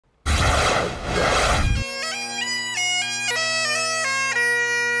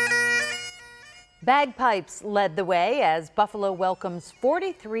Bagpipes led the way as Buffalo welcomes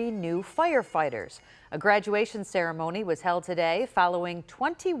 43 new firefighters. A graduation ceremony was held today following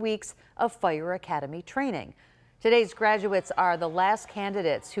 20 weeks of Fire Academy training. Today's graduates are the last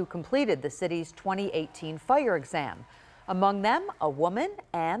candidates who completed the city's 2018 fire exam. Among them, a woman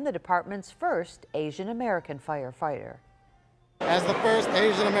and the department's first Asian American firefighter. As the first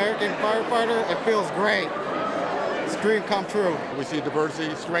Asian American firefighter, it feels great. It's a dream come true. We see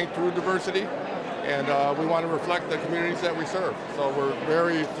diversity, strength through diversity, and we want to reflect the communities that we serve. So we're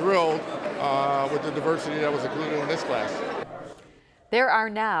very thrilled with the diversity that was included in this class. There are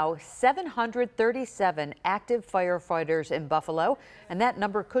now 737 active firefighters in Buffalo, and that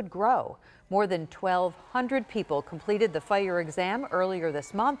number could grow. More than 1,200 people completed the fire exam earlier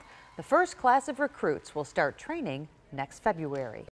this month. The first class of recruits will start training next February.